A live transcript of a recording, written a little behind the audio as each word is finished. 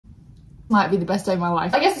Might be the best day of my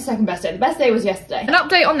life. I guess the second best day. The best day was yesterday. An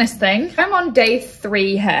update on this thing. I'm on day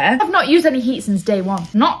 3 here. I've not used any heat since day 1.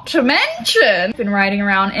 Not to mention, I've been riding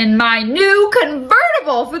around in my new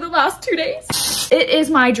convertible for the last 2 days. It is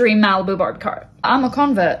my dream Malibu Barbie car. I'm a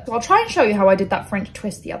convert. So I'll try and show you how I did that French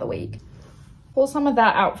twist the other week. Pull some of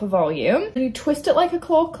that out for volume. And you twist it like a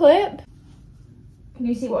claw clip. Can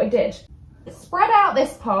you see what I did? Spread out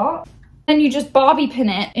this part. And you just Barbie pin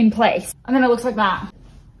it in place. And then it looks like that.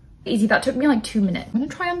 Easy, that took me like 2 minutes. I'm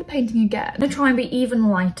gonna try on the painting again. I'm gonna try and be even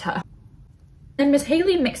lighter. Then Miss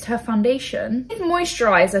Haley mixed her foundation with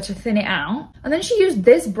moisturizer to thin it out. And then she used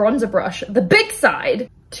this bronzer brush, the big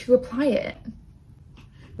side, to apply it.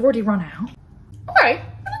 I've already run out. Okay,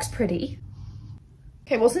 that looks pretty.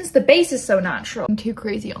 Okay, well, since the base is so natural, I'm too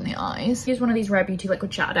crazy on the eyes. Use one of these Rare Beauty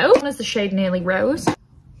liquid shadows. One is the shade Nearly Rose.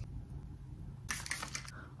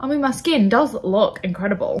 I mean, my skin does look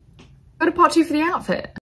incredible. Go to part 2 for the outfit.